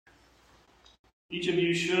Each of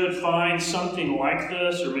you should find something like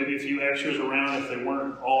this, or maybe a few extras around if they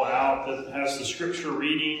weren't all out, that has the scripture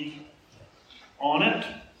reading on it.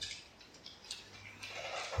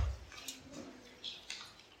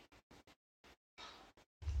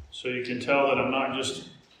 So you can tell that I'm not just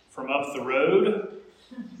from up the road.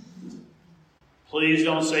 Please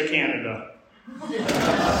don't say Canada.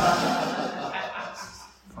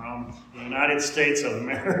 From the United States of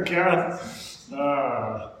America.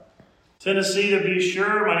 Tennessee, to be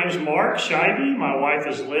sure. My name is Marc, Scheibe. My wife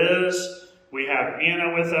is Liz. We have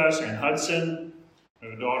Anna with us and Hudson. We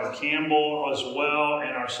have a daughter, Campbell, as well.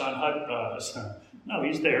 And our son, no,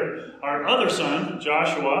 he's there. Our other son,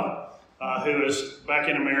 Joshua, who is back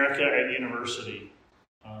in America at university.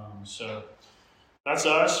 So that's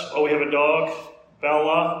us. Oh, we have a dog,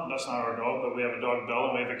 Bella. That's not our dog, but we have a dog,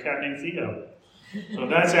 Bella. We have a cat named Theo. So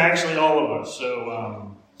that's actually all of us.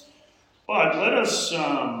 So, but let us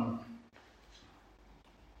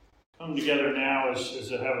come together now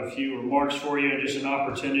as I have a few remarks for you and just an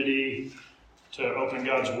opportunity to open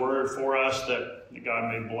God's Word for us that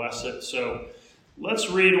God may bless it. So let's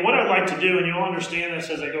read. And what I'd like to do, and you'll understand this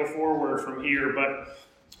as I go forward from here, but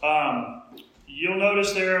you'll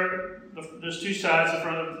notice there's two sides in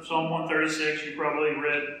front of Psalm 136. You probably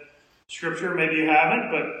read Scripture, maybe you haven't,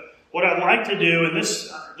 but what I'd like to do, and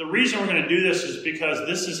the reason we're going to do this is because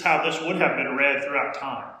this is how this would have been read throughout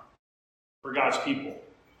time for God's people.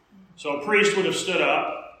 So a priest would have stood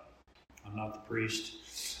up. I'm not the priest.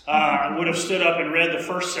 Would have stood up and read the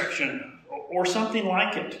first section or something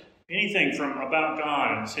like it. Anything from about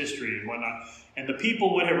God and His history and whatnot. And the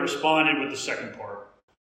people would have responded with the second part.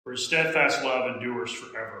 For His steadfast love endures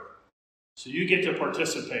forever. So you get to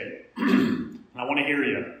participate. And I want to hear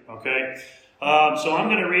you, okay? So I'm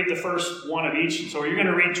going to read the first one of each. So you're going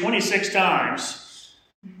to read 26 times.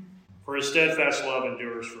 For His steadfast love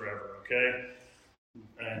endures forever, okay?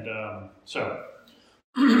 And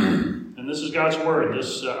and this is God's Word.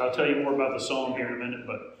 I'll tell you more about the psalm here in a minute,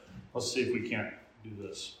 but let's see if we can't do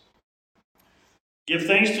this. Give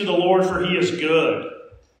thanks to the Lord, for He is good.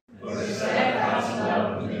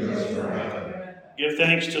 Give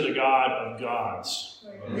thanks to the God of gods.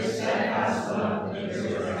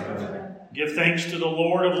 Give thanks to the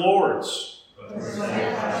Lord of lords.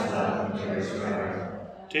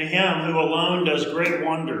 To Him who alone does great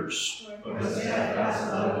wonders.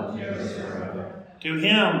 To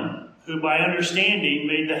Him who by understanding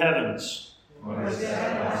made the heavens.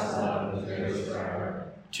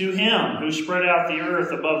 To Him who spread out the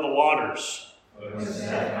earth above the waters.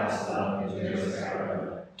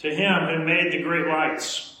 To Him who made the great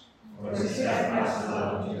lights.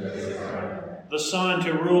 The sun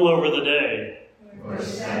to rule over the day.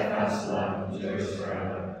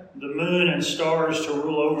 The moon and stars to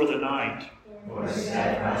rule over the night.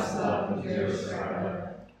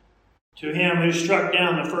 To Him who struck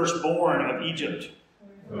down the firstborn of Egypt.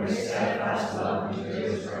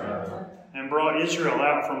 And brought Israel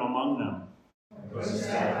out from among them.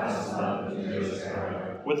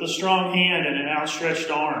 With a strong hand and an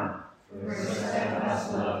outstretched arm.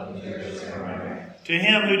 To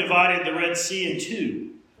Him who divided the Red Sea in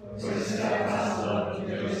two.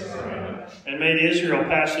 And made Israel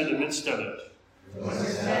pass through the midst of it.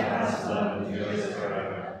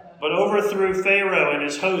 But overthrew Pharaoh and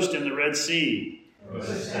his host in the Red Sea.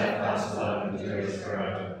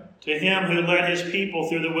 To Him who led His people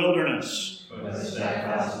through the wilderness.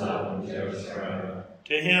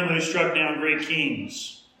 To Him who struck down great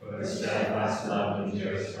kings.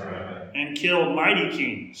 And killed mighty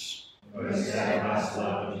kings.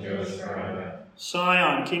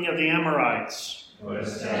 Sihon, king of the Amorites.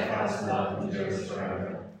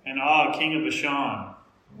 And Og, king of Bashan.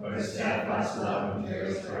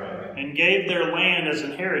 And gave their land as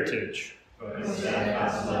an heritage.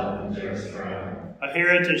 A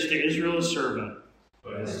heritage to Israel his servant.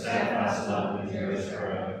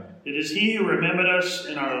 It is He who remembered us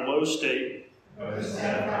in our low state.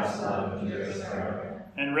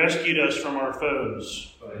 And rescued us from our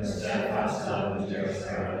foes.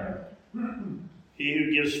 He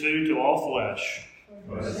who gives food to all flesh.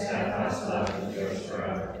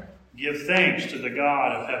 Give thanks to the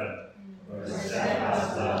God of heaven.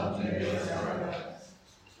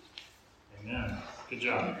 Amen. Good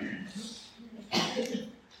job.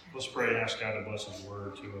 Let's pray and ask God to bless His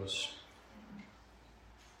Word to us.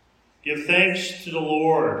 Give thanks to the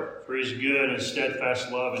Lord, for He is good and His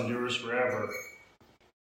steadfast love endures forever.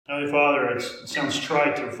 Heavenly Father, it sounds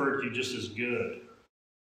trite to refer to You just as good.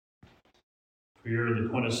 For You're the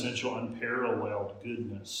quintessential, unparalleled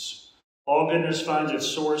goodness. All goodness finds its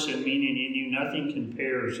source and meaning in You. Nothing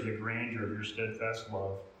compares to the grandeur of Your steadfast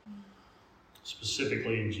love.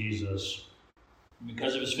 specifically in Jesus.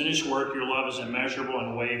 Because of his finished work, your love is immeasurable,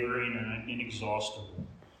 unwavering, and inexhaustible.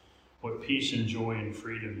 What peace and joy and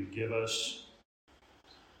freedom you give us.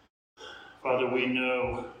 Father, we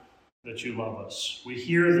know that you love us. We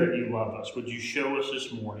hear that you love us. Would you show us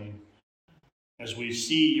this morning, as we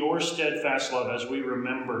see your steadfast love, as we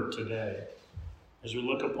remember today, as we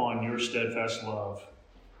look upon your steadfast love,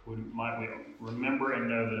 might we remember and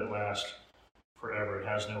know that it lasts forever. It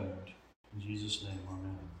has no end. In Jesus' name,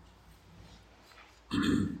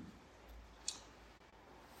 amen.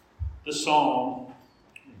 This psalm,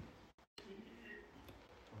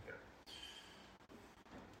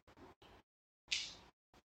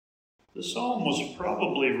 the psalm was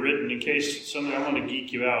probably written in case I want to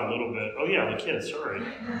geek you out a little bit. Oh yeah, the kids, sorry.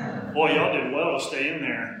 Boy, y'all did well to stay in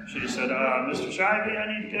there. She just said, Mr. Scheibe, I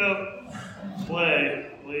need to go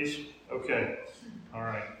play, please. Okay, all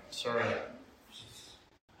right, sorry.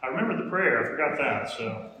 I remember the prayer, I forgot that,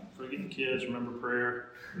 so forget the kids, remember prayer.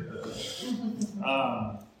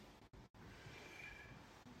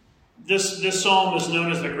 This psalm is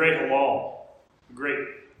known as the Great Hallel, the Great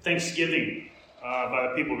Thanksgiving. By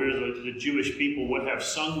the people here, the Jewish people would have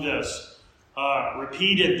sung this,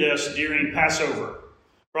 repeated this during Passover.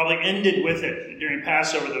 Probably ended with it during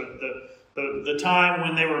Passover, the time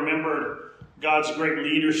when they remembered God's great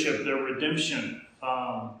leadership, their redemption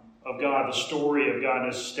of God, the story of God,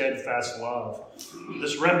 His steadfast love.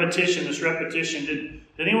 This repetition, did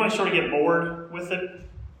anyone sort of get bored with it?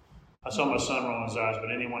 I saw my son roll his eyes,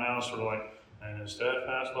 but anyone else sort of like, and His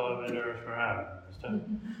steadfast love endures forever.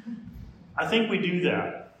 I think we do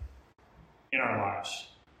that in our lives.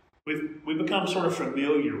 We become sort of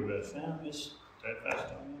familiar with, His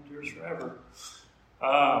steadfast love endures forever.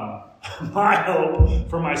 My hope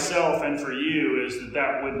for myself and for you is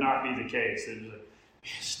that would not be the case. It's like,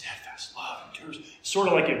 His steadfast love endures. It's sort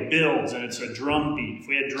of like it builds and it's a drum beat. If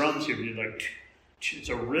we had drums here, it'd be like, it's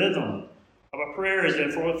a rhythm of a prayer.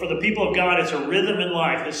 And for the people of God, it's a rhythm in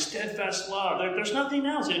life. His steadfast love. There's nothing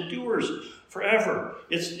else. It endures forever.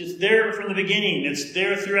 It's there from the beginning. It's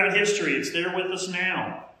there throughout history. It's there with us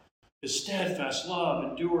now. His steadfast love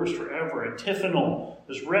endures forever. Antiphonal,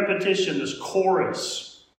 this repetition, this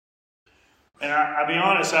chorus. And I'll be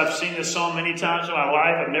honest, I've seen this song many times in my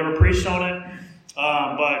life. I've never preached on it.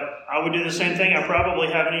 But I would do the same thing. I probably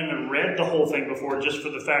haven't even read the whole thing before, just for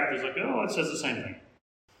the fact that it's like, oh, it says the same thing.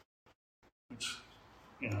 Which,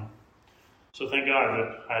 So thank God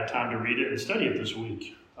that I had time to read it and study it this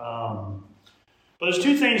week. But there's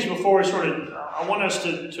two things before I want us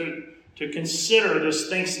to consider this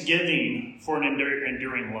thanksgiving for an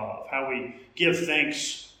enduring love. How we give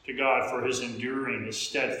thanks to God for His enduring, His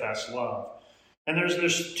steadfast love. And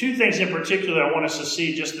there's two things in particular I want us to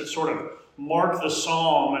see just that sort of mark the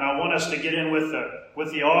psalm, and I want us to get in with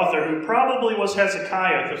the author, who probably was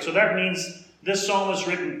Hezekiah. So that means this psalm was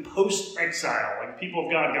written post-exile. Like people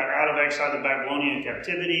of God got out of exile, the Babylonian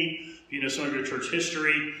captivity. You know some of your church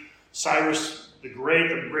history. Cyrus the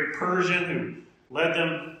Great Persian, who led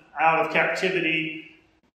them out of captivity,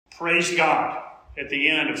 praised God at the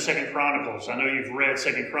end of 2 Chronicles. I know you've read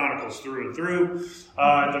 2 Chronicles through and through.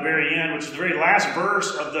 At the very end, which is the very last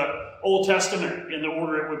verse of the Old Testament, in the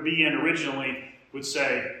order it would be in originally, would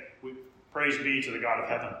say, praise be to the God of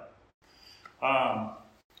heaven.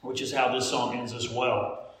 Which is how this song ends as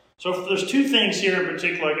well. So there's two things here in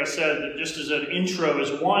particular, like I said, that just as an intro,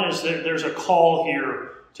 is one is that there's a call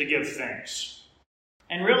here to give thanks.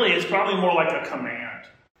 And really, it's probably more like a command.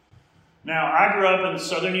 Now, I grew up in the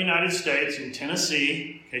southern United States, in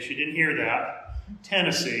Tennessee, in case you didn't hear that,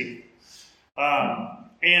 Tennessee.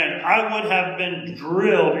 And I would have been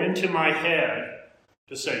drilled into my head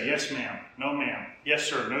to say, yes, ma'am, no, ma'am, yes,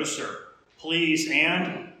 sir, no, sir, please,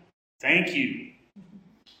 and thank you.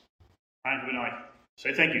 I'd be like,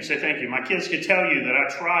 say thank you, say thank you. My kids could tell you that I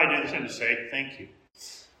tried to say thank you.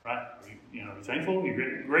 Right? Are you thankful?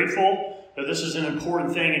 You're grateful that this is an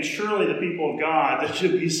important thing. And surely the people of God, that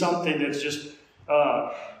should be something that's just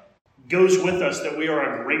goes with us, that we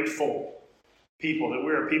are a grateful people, that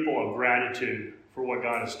we're a people of gratitude for what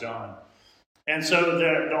God has done. And so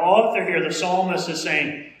the author here, the psalmist, is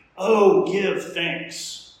saying, oh, give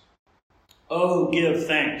thanks. Oh, give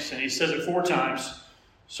thanks. And he says it 4 times.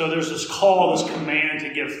 So there's this call, this command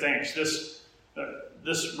to give thanks, this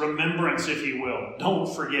remembrance, if you will. Don't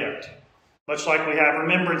forget. Much like we have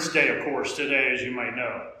Remembrance Day, of course, today, as you might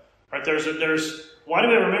know. Right? Why do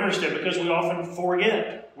we have Remembrance Day? Because we often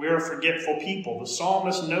forget. We are forgetful people. The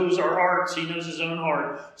psalmist knows our hearts. He knows his own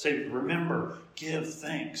heart. Say, remember, give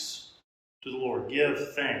thanks to the Lord.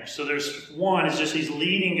 Give thanks. So there's one, it's just he's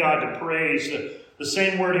leading God to praise. The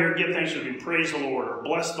same word here, give thanks, would be praise the Lord or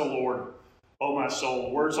bless the Lord. oh my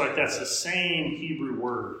soul. Words like that's the same Hebrew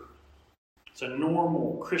word. It's a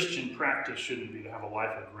normal Christian practice, shouldn't it be, to have a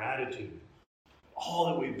life of gratitude. All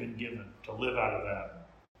that we've been given, to live out of that.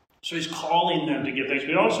 So he's calling them to give thanks.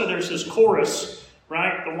 But also there's this chorus,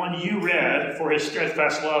 right? The one you read, for his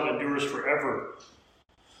steadfast love endures forever.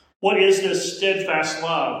 What is this steadfast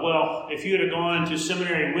love? Well, if you had gone to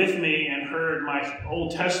seminary with me and heard my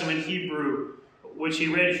Old Testament Hebrew, which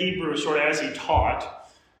he read Hebrew sort of as he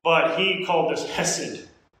taught, but he called this hesed.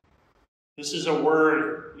 This is a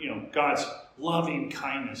word, God's loving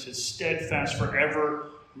kindness, his steadfast forever,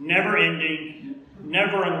 never ending,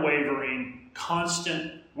 never unwavering,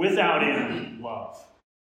 constant, without end love.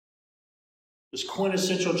 This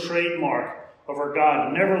quintessential trademark of our God,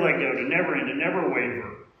 to never let go, to never end, to never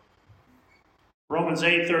waver. Romans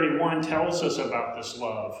 8:31 tells us about this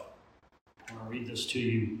love. I'm going to read this to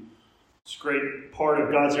you. It's a great part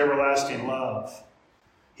of God's everlasting love.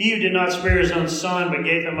 He who did not spare his own son, but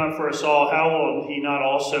gave him up for us all, how will he not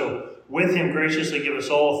also with him graciously give us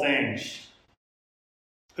all things?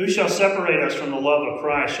 Who shall separate us from the love of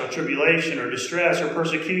Christ? Shall tribulation or distress or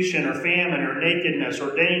persecution or famine or nakedness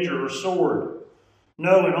or danger or sword?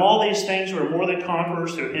 No, in all these things we are more than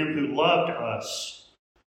conquerors through him who loved us.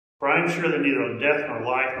 For I am sure that neither death nor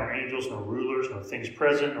life, nor angels, nor rulers, nor things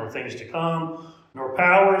present, nor things to come, nor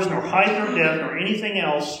powers, nor height, nor depth, nor anything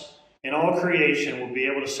else in all creation will be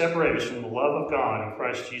able to separate us from the love of God in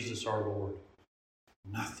Christ Jesus our Lord.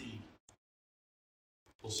 Nothing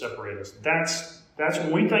will separate us. That's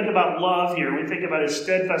when we think about love here, we think about his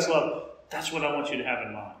steadfast love, that's what I want you to have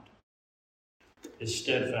in mind. His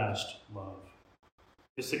steadfast love.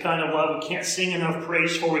 It's the kind of love we can't sing enough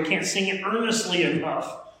praise for. We can't sing it earnestly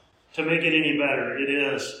enough to make it any better. It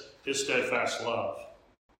is his steadfast love.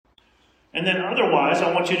 And then otherwise,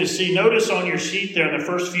 I want you to see, notice on your sheet there in the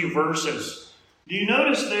first few verses. Do you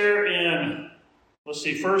notice there in, let's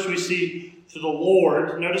see, first we see to the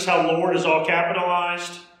Lord. Notice how Lord is all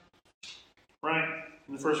capitalized. Right?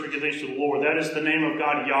 In the first we give thanks to the Lord. That is the name of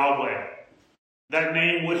God, Yahweh. That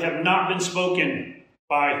name would have not been spoken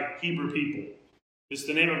by Hebrew people. It's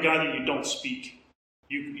the name of God that you don't speak.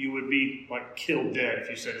 You would be like killed dead if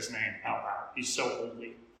you said his name out loud. He's so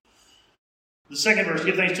holy. The second verse,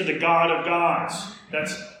 give thanks to the God of gods.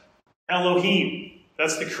 That's Elohim.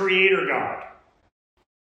 That's the creator God.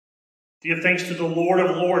 Give thanks to the Lord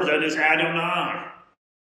of lords. That is Adonai.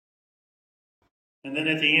 And then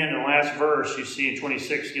at the end, the last verse, you see in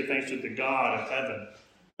 26, give thanks to the God of heaven.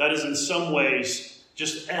 That is in some ways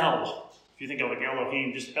just El. If you think of like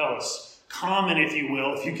Elohim, just El. It's common, if you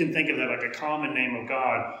will, if you can think of that like a common name of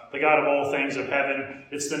God. The God of all things of heaven.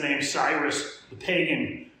 It's the name Cyrus, the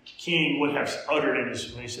pagan king, would have uttered in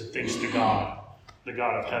his, when he said thanks to God, the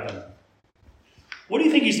God of heaven. What do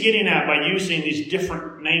you think he's getting at by using these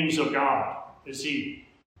different names of God? It's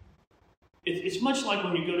much like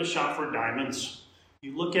when you go to shop for diamonds.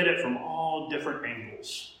 You look at it from all different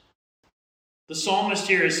angles. The psalmist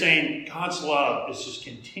here is saying God's love is just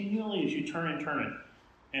continually, as you turn it,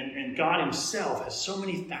 and God himself has so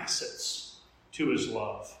many facets to his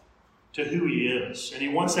love, to who he is. And he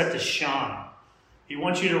wants that to shine. He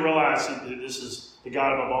wants you to realize that this is the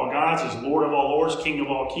God above all gods. He's Lord of all lords, King of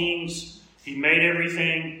all kings. He made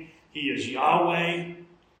everything. He is Yahweh.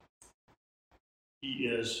 He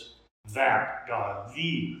is that God,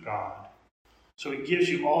 the God. So he gives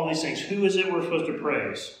you all these things. Who is it we're supposed to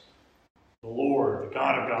praise? The Lord, the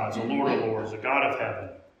God of gods, the Lord of lords, the God of heaven.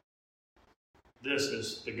 This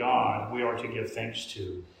is the God we are to give thanks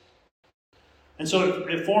to. And so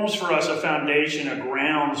it forms for us a foundation, a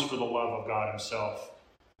grounds for the love of God himself.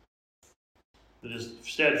 That his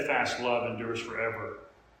steadfast love endures forever.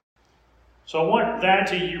 So I want that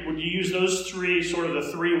to use those three, sort of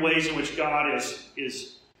the three ways in which God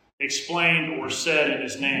is explained or said in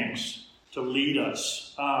his names to lead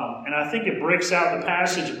us. And I think the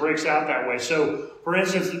passage breaks out that way. So, for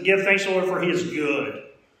instance, give thanks to the Lord for he is good.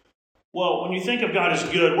 Well, when you think of God as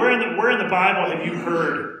good, where in the Bible have you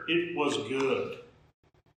heard it was good?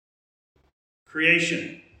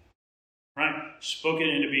 Creation, right? Spoke it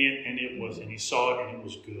into being, and it was, and he saw it, and it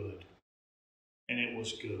was good. And it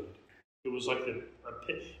was good. It was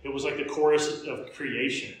like the chorus of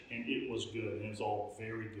creation, and it was good, and it was all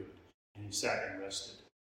very good. And he sat and rested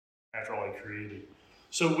after all he created.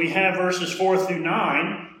 So we have verses 4 through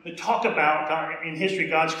 9 that talk about God, in history,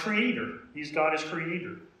 God's creator. God is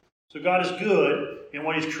creator. So God is good in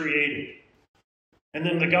what he's created. And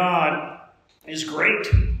then the God is great.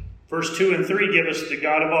 Verse 2 and 3 give us the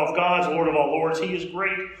God of all gods, Lord of all lords. He is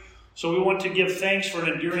great. So we want to give thanks for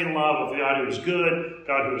an enduring love of the God who is good,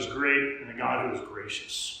 God who is great, and the God who is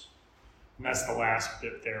gracious. And that's the last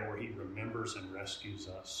bit there where he remembers and rescues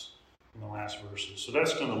us in the last verses. So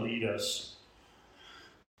that's going to lead us.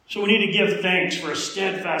 So we need to give thanks for a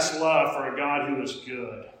steadfast love for a God who is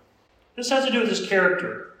good. This has to do with his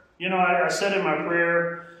character. You know, I said in my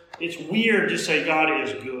prayer, it's weird to say God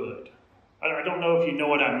is good. I don't know if you know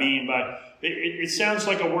what I mean, but it sounds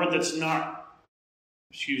like a word that's not,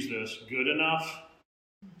 excuse this, good enough.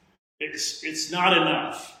 It's not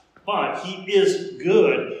enough. But he is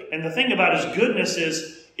good. And the thing about his goodness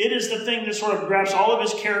is, it is the thing that sort of grabs all of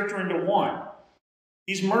his character into one.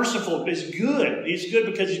 He's merciful, but he's good. He's good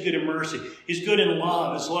because he's good in mercy. He's good in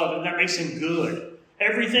love, his love, and that makes him good.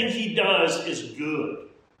 Everything he does is good.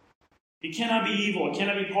 He cannot be evil. He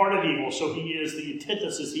cannot be part of evil. So he is the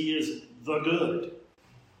antithesis. He is the good.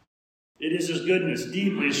 It is his goodness,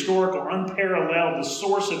 deeply historical, unparalleled, the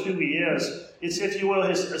source of who he is. It's, if you will,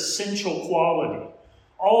 his essential quality.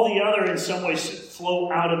 All the other, in some ways,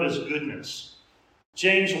 flow out of his goodness.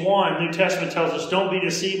 James 1, New Testament tells us, don't be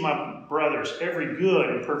deceived, my brothers. Every good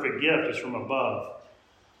and perfect gift is from above,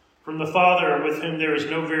 from the Father, with whom there is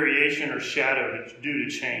no variation or shadow due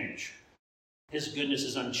to change. His goodness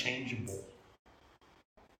is unchangeable.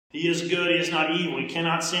 He is good. He is not evil. He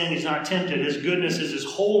cannot sin. He's not tempted. His goodness is his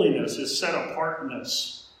holiness, his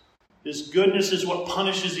set-apartness. His goodness is what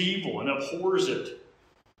punishes evil and abhors it.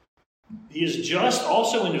 He is just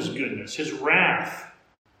also in his goodness. His wrath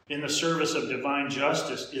in the service of divine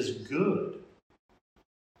justice is good.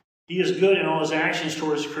 He is good in all his actions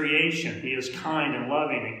towards creation. He is kind and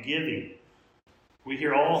loving and giving. We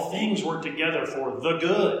hear all things work together for the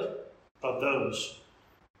good of those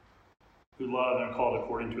who love and are called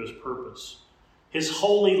according to his purpose. His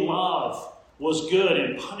holy love was good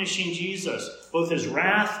in punishing Jesus. Both his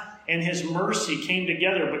wrath and his mercy came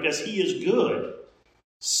together because he is good.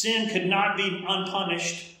 Sin could not be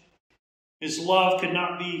unpunished. His love could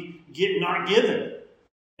not be not given.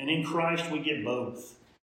 And in Christ we get both.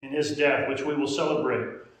 In his death, which we will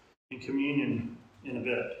celebrate in communion in a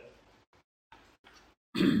bit.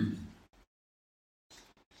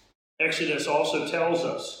 Exodus also tells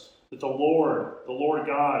us that the Lord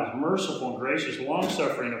God, is merciful and gracious,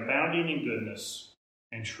 long-suffering, abounding in goodness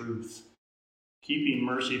and truth, keeping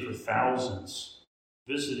mercy for thousands,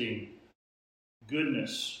 visiting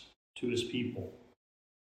goodness to his people.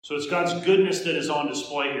 So it's God's goodness that is on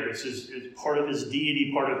display here. It's part of his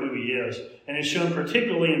deity, part of who he is. And it's shown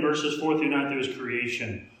particularly in verses 4 through 9 through his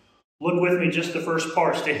creation. Look with me just the first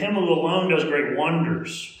parts. To him who alone does great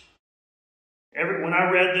wonders. When I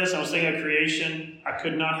read this, I was thinking of creation, I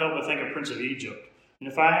could not help but think of Prince of Egypt. And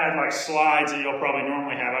if I had like slides that you'll probably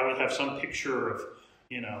normally have, I would have some picture of,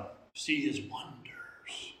 see his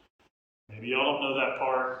wonders. Maybe y'all don't know that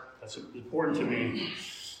part. That's important to me.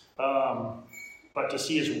 But to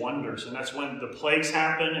see his wonders. And that's when the plagues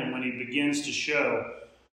happen and when he begins to show,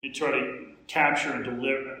 to try to capture and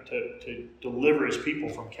deliver his people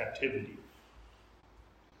from captivity.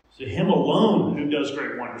 To him alone who does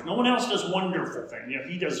great wonders. No one else does wonderful things.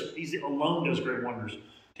 He alone does great wonders.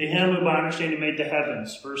 To him who by understanding made the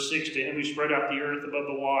heavens. Verse 6, to him who spread out the earth above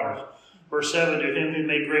the waters. Verse 7, to him who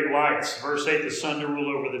made great lights. Verse 8, the sun to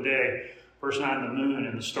rule over the day. Verse 9, the moon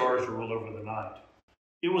and the stars to rule over the night.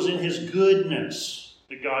 It was in his goodness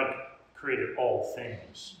that God created all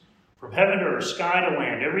things. From heaven to earth, sky to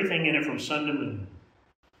land, everything in it from sun to moon.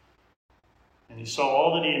 And he saw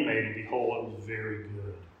all that he had made, and behold, it was very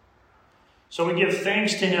good. So we give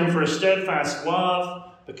thanks to him for his steadfast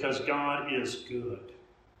love, because God is good.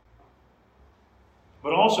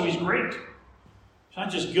 But also he's great. He's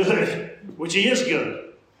not just good, which he is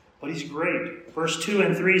good, but he's great. Verse 2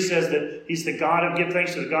 and 3 says that he's the God of, give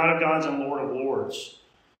thanks to the God of gods and Lord of lords.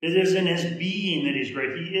 It is in his being that he's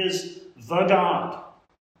great. He is the God.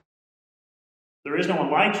 There is no one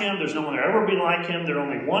like him. There's no one that will ever be like him. There are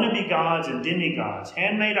only wannabe gods and demigods,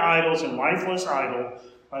 handmade idols and lifeless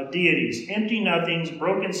deities, empty nothings,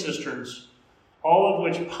 broken cisterns, all of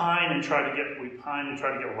which we pine and try to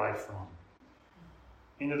get life from.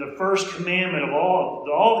 Into the first commandment of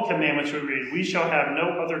all the commandments we read, we shall have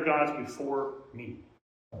no other gods before me.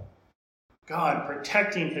 God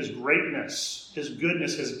protecting his greatness, his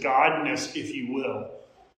goodness, his godness, if you will.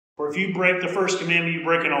 For if you break the first commandment, you're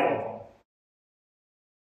breaking all of them.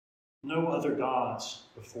 No other gods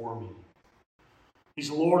before me. He's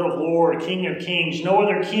Lord of lords, King of kings. No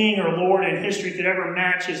other king or lord in history could ever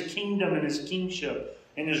match his kingdom and his kingship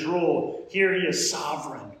and his rule. Here he is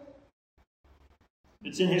sovereign.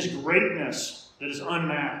 It's in his greatness that is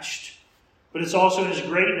unmatched. But it's also in his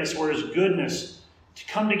greatness where his goodness to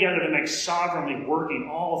come together to make sovereignly working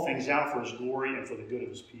all things out for his glory and for the good of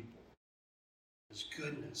his people. His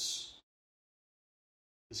goodness.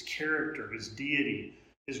 his character, his deity,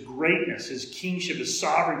 his greatness, his kingship, his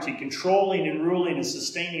sovereignty, controlling and ruling and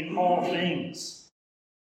sustaining all things.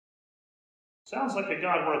 Sounds like a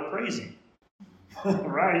God worth praising.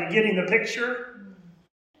 Right? Are you getting the picture?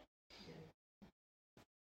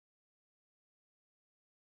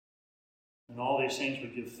 And all these things we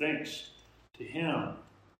give thanks to him.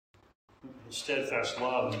 His steadfast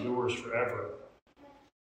love endures forever.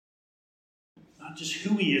 Not just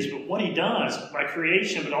who he is, but what he does by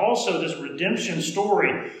creation, but also this redemption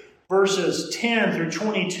story. Verses 10 through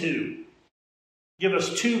 22 give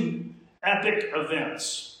us two epic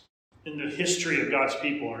events in the history of God's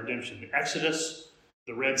people and redemption. The Exodus,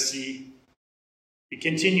 the Red Sea. It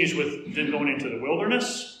continues with them going into the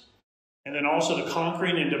wilderness, and then also the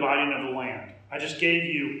conquering and dividing of the land. I just gave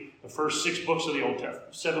you the first 7 books of the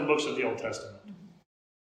Old Testament.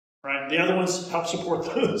 Right? The other ones help support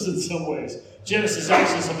those in some ways. Genesis,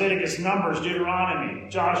 Exodus, Leviticus, Numbers, Deuteronomy,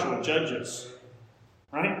 Joshua, Judges.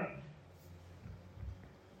 Right?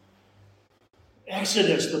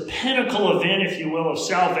 Exodus, the pinnacle event, if you will, of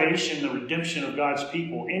salvation, the redemption of God's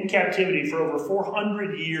people in captivity for over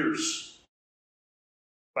 400 years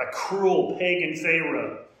by cruel pagan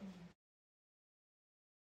Pharaoh.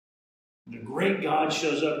 The great God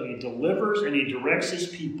shows up and he delivers and he directs his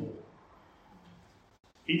people.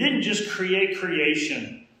 He didn't just create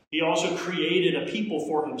creation. He also created a people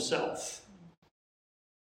for himself.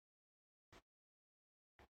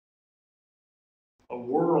 A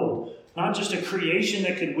world, not just a creation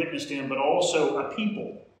that could witness to him, but also a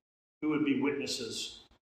people who would be witnesses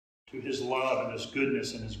to his love and his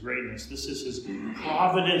goodness and his greatness. This is his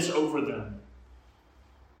providence over them.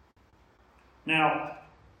 Now,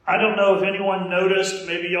 I don't know if anyone noticed,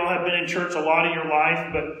 maybe y'all have been in church a lot of your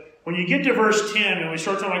life, but when you get to verse 10 and we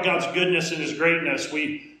start talking about God's goodness and his greatness,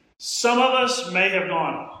 some of us may have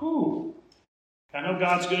gone, whew, I know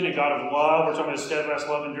God's good and a God of love. We're talking about his steadfast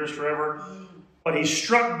love endures forever. But he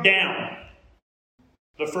struck down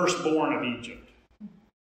the firstborn of Egypt.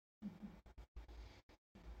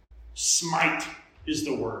 Smite is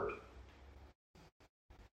the word.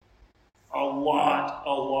 A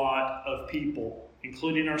lot of people,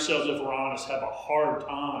 including ourselves if we're honest, have a hard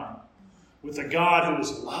time with a God who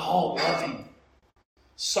is all-loving,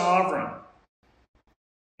 sovereign,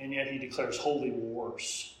 and yet he declares holy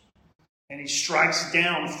wars. And he strikes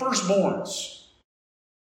down firstborns.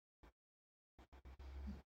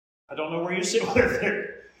 I don't know where you sit with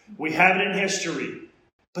it. We have it in history.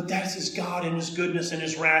 But that's his God and his goodness and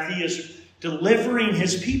his wrath. He is delivering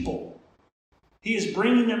his people. He is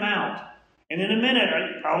bringing them out. And in a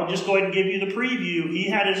minute, I'll just go ahead and give you the preview. He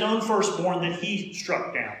had his own firstborn that he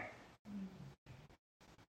struck down.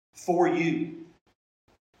 For you.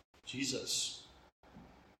 Jesus.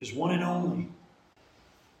 His one and only.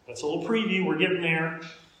 That's a little preview. We're getting there.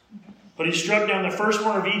 But he struck down the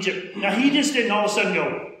firstborn of Egypt. Now, he just didn't all of a sudden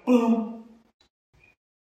go, boom,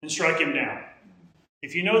 and strike him down.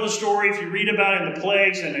 If you know the story, if you read about it in the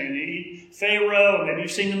plagues and Pharaoh, maybe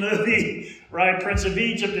you've seen the movie, right, Prince of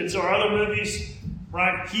Egypt, and so other movies,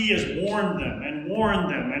 right, he has warned them and warned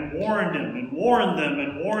them and warned them and warned them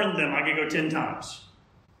and warned them. I could go 10 times.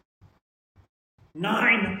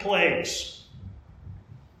 9 plagues.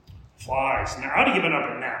 Flies. Now, I'd have given up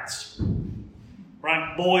at gnats.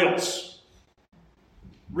 Right? Boils.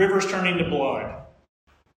 Rivers turning to blood.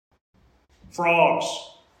 Frogs.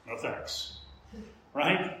 No thanks.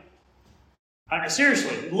 Right?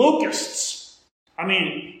 Seriously, locusts. I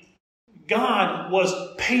mean, God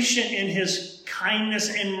was patient in his kindness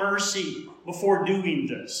and mercy before doing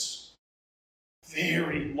this.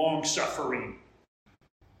 Very long-suffering.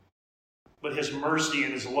 But his mercy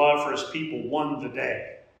and his love for his people won the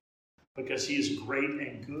day. Because he is great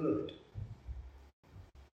and good.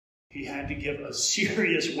 He had to give a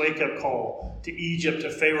serious wake-up call to Egypt, to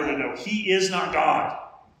Pharaoh, to know he is not God.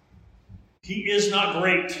 He is not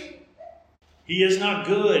great. He is not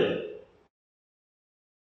good.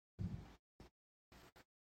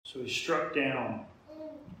 So he struck down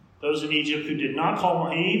those in Egypt who did not call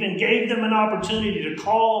him. He even gave them an opportunity to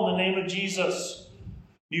call on the name of Jesus.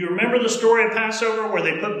 Do you remember the story of Passover where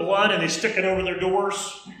they put blood and they stick it over their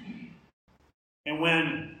doors? And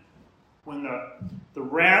when the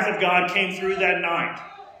wrath of God came through that night,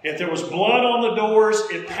 if there was blood on the doors,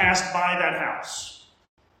 it passed by that house.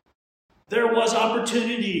 There was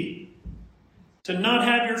opportunity to not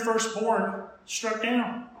have your firstborn struck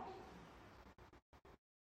down.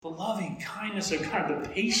 The loving kindness of God, the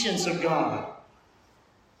patience of God.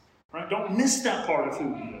 Right? Don't miss that part of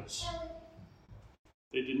who he is.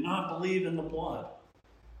 They did not believe in the blood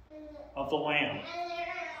of the Lamb.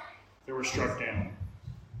 They were struck down.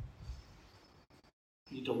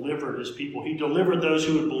 He delivered his people. He delivered those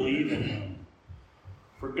who would believe in him.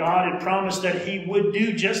 For God had promised that he would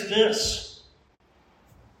do just this.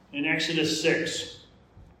 In Exodus 6.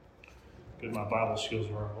 Good, my Bible skills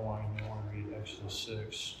are going. I want to read Exodus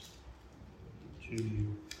 6 to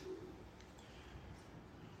you.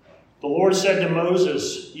 The Lord said to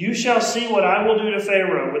Moses, "You shall see what I will do to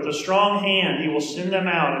Pharaoh. With a strong hand he will send them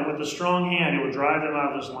out, and with a strong hand he will drive them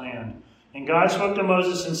out of his land." And God spoke to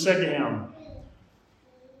Moses and said to him,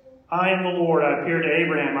 "I am the Lord. I appeared to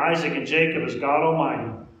Abraham, Isaac, and Jacob as God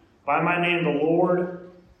Almighty. By my name, the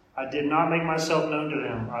Lord, I did not make myself known to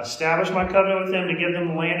them. I established my covenant with them to give them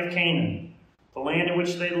the land of Canaan, the land in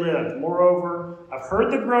which they lived. Moreover, I've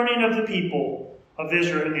heard the groaning of the people of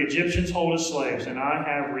Israel, and the Egyptians hold as slaves, and I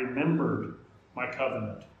have remembered my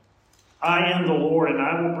covenant. I am the Lord, and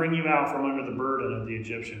I will bring you out from under the burden of the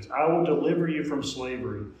Egyptians. I will deliver you from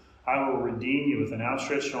slavery. I will redeem you with an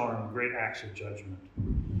outstretched arm and great acts of judgment.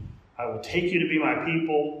 I will take you to be my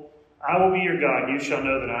people. I will be your God, and you shall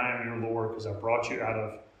know that I am your Lord, because I brought you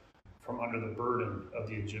from under the burden of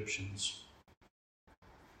the Egyptians."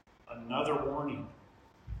 Another warning,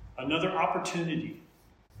 another opportunity.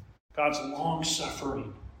 God's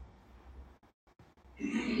long-suffering.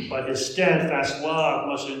 But his steadfast love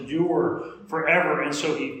must endure forever. And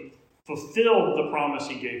so he fulfilled the promise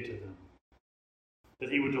he gave to them, that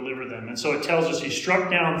he would deliver them. And so it tells us he struck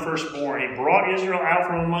down the firstborn. He brought Israel out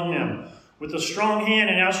from among them with a strong hand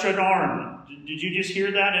and outstretched arm. Did you just hear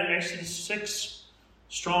that in Exodus 6?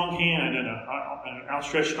 Strong hand and an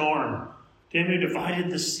outstretched arm. To him who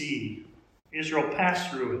divided the sea. Israel passed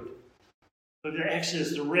through it. Look at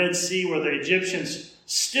Exodus, the Red Sea, where the Egyptians,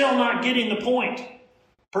 still not getting the point,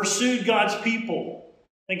 pursued God's people,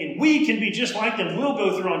 thinking, we can be just like them. We'll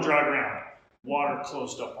go through on dry ground. Water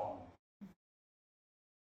closed up on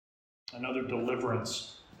them. Another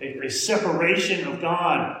deliverance, a separation of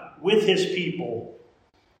God with his people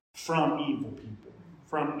from evil people,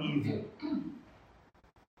 from evil.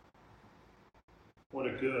 What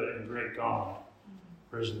a good and great God.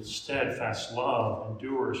 For his steadfast love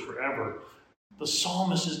endures forever. The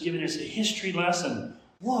psalmist is giving us a history lesson.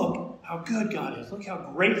 Look how good God is. Look how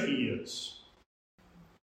great he is.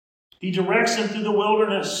 He directs them through the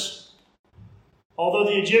wilderness. Although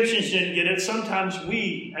the Egyptians didn't get it, sometimes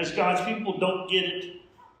we, as God's people, don't get it.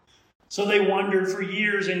 So they wandered for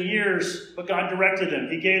years and years, but God directed them.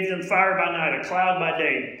 He gave them fire by night, a cloud by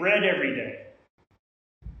day, bread every day.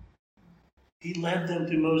 He led them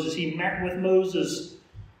through Moses. He met with Moses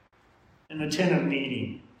in the tent of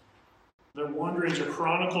meeting. Their wanderings are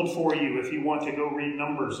chronicled for you if you want to go read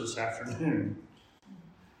Numbers this afternoon.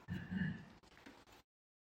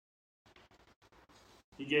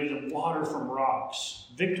 He gave them water from rocks,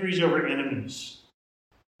 victories over enemies.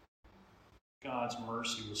 God's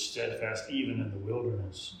mercy was steadfast even in the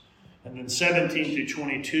wilderness. And then 17 through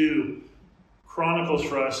 22 chronicles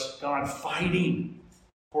for us God fighting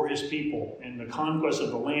for his people in the conquest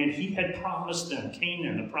of the land he had promised them,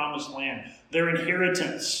 Canaan, the promised land, their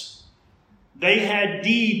inheritance. They had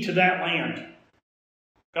deed to that land.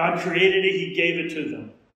 God created it, he gave it to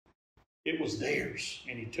them. It was theirs,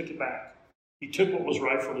 and he took it back. He took what was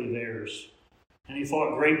rightfully theirs, and he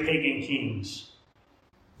fought great pagan kings.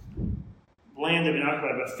 The land had been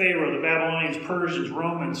occupied by Pharaoh, the Babylonians, Persians,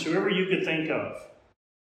 Romans, whoever you could think of.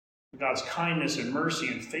 God's kindness and mercy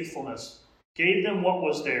and faithfulness gave them what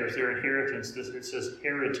was theirs, their inheritance. It says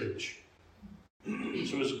heritage.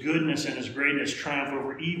 So his goodness and his greatness triumph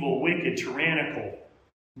over evil, wicked, tyrannical,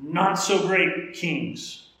 not so great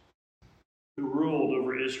kings who ruled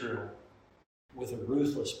over Israel with a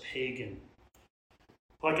ruthless pagan.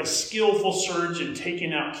 Like a skillful surgeon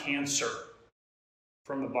taking out cancer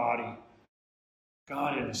from the body.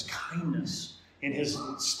 God in his kindness, in his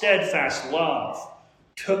steadfast love,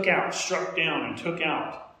 struck down and took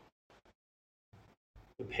out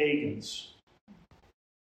the pagans.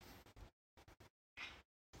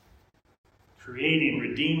 Creating,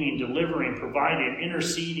 redeeming, delivering, providing,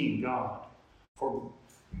 interceding God. For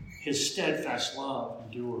his steadfast love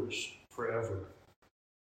endures forever.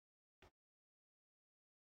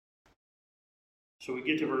 So we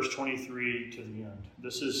get to verse 23 to the end.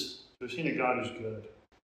 We've seen a God who's good.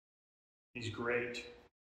 He's great.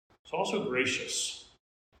 He's also gracious.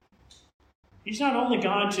 He's not only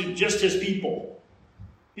God to just his people.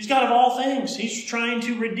 He's God of all things. He's trying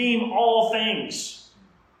to redeem all things.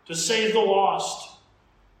 To save the lost.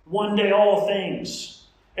 One day all things.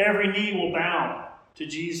 Every knee will bow to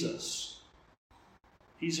Jesus.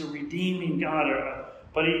 He's a redeeming God.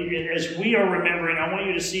 But as we are remembering, I want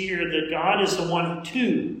you to see here that God is the one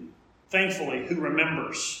too, thankfully, who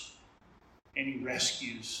remembers. and he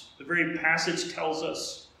rescues. The very passage tells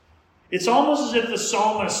us. It's almost as if the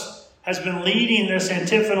psalmist has been leading this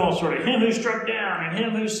antiphonal sort of him who struck down and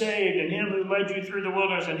him who saved and him who led you through the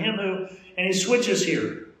wilderness and and he switches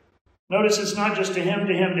here. Notice it's not just to him,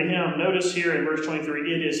 to him, to him. Notice here in verse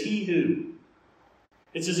 23, it is he who.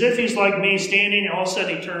 It's as if he's like me standing and all of a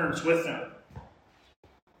sudden he turns with them.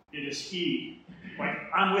 It is he. Like,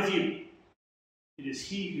 I'm with you. It is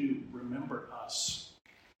he who remembered us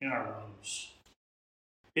in our woes.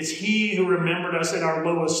 It's he who remembered us in our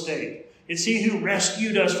low estate. It's he who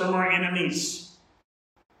rescued us from our enemies.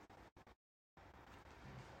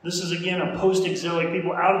 This is again a post-exilic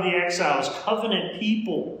people out of the exiles, covenant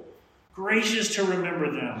people, gracious to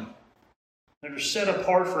remember them, that are set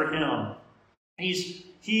apart for him.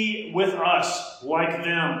 He with us, like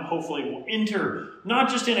them, hopefully will enter, not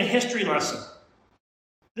just in a history lesson.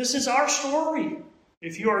 This is our story.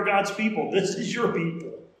 If you are God's people, this is your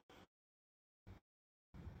people.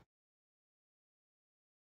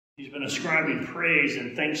 He's been ascribing praise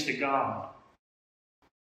and thanks to God.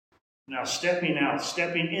 Now stepping out,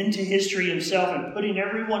 stepping into history himself and putting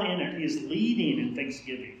everyone in it. He is leading in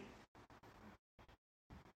thanksgiving.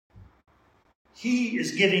 He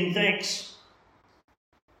is giving thanks.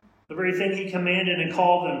 The very thing he commanded and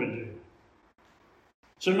called them to do.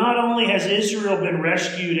 So not only has Israel been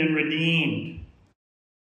rescued and redeemed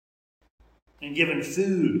and given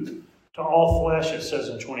food to all flesh, it says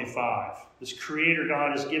in 25. This Creator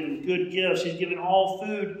God has given good gifts. He's given all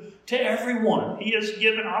food to everyone. He has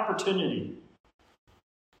given opportunity.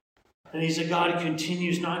 And he's a God who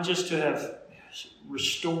continues not just to have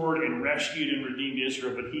restored and rescued and redeemed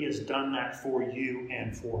Israel, but he has done that for you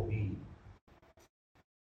and for me.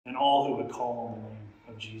 And all who would call on the name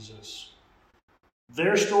of Jesus.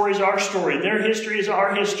 Their story is our story. Their history is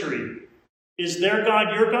our history. Is their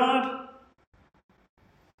God your God?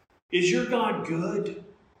 Is your God good?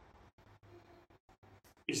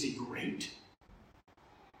 Is he great?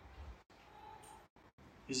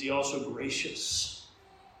 Is he also gracious?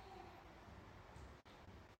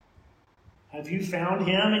 Have you found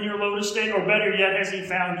him in your low estate? Or better yet, has he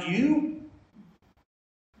found you?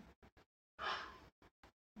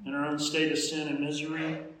 In our own state of sin and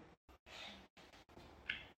misery?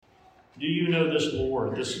 Do you know this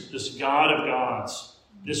Lord, this God of gods,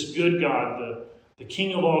 this good God, the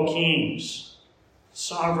King of all kings,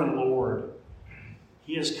 sovereign Lord?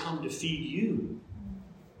 He has come to feed you.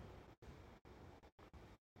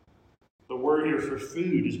 The word here for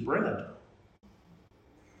food is bread.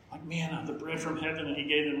 Like manna, the bread from heaven that he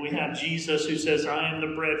gave them. We have Jesus who says, I am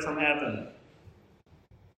the bread from heaven.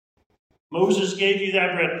 Moses gave you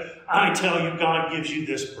that bread. I tell you, God gives you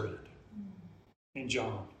this bread. In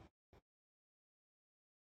John.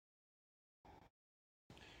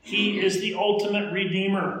 He is the ultimate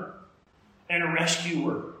redeemer and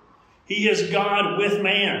rescuer. He is God with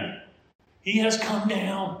man. He has come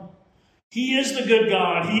down. He is the good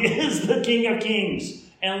God. He is the King of kings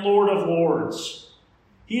and Lord of lords.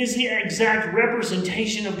 He is the exact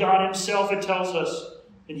representation of God himself, it tells us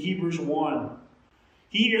in Hebrews 1.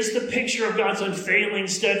 He is the picture of God's unfailing,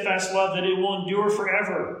 steadfast love that it will endure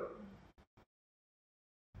forever.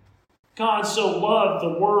 God so loved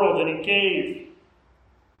the world that he gave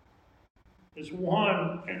his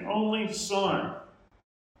one and only Son,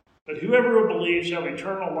 that whoever believes shall have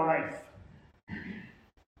eternal life.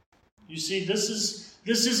 You see, this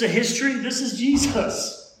is a history. This is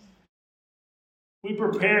Jesus. We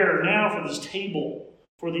prepare now for this table,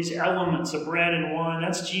 for these elements of bread and wine.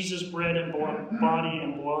 That's Jesus' bread and body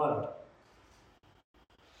and blood.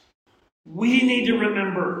 We need to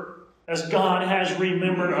remember, as God has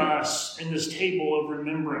remembered us in this table of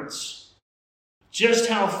remembrance, just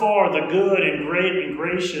how far the good and great and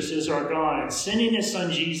gracious is our God, and sending his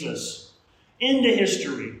Son Jesus into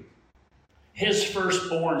history, his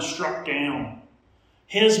firstborn struck down,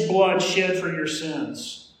 his blood shed for your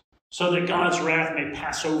sins, so that God's wrath may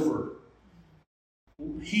pass over.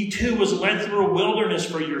 He too was led through a wilderness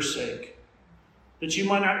for your sake, that you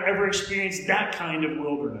might not ever experience that kind of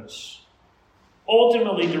wilderness.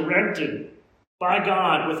 Ultimately directed by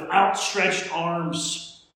God with outstretched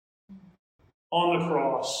arms on the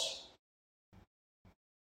cross.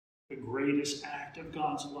 The greatest act of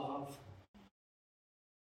God's love.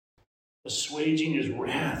 Assuaging his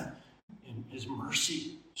wrath and his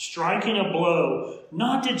mercy. Striking a blow,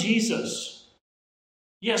 not to Jesus,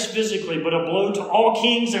 yes, physically, but a blow to all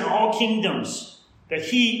kings and all kingdoms, that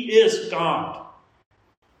he is God,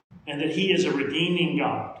 and that he is a redeeming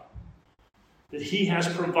God, that he has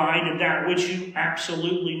provided that which you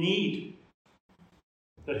absolutely need,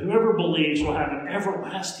 that whoever believes will have an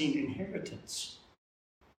everlasting inheritance.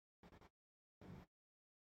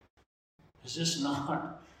 Is this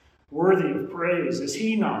not worthy of praise? Is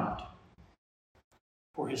he not?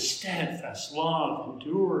 For his steadfast love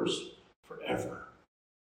endures forever.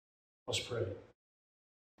 Let's pray.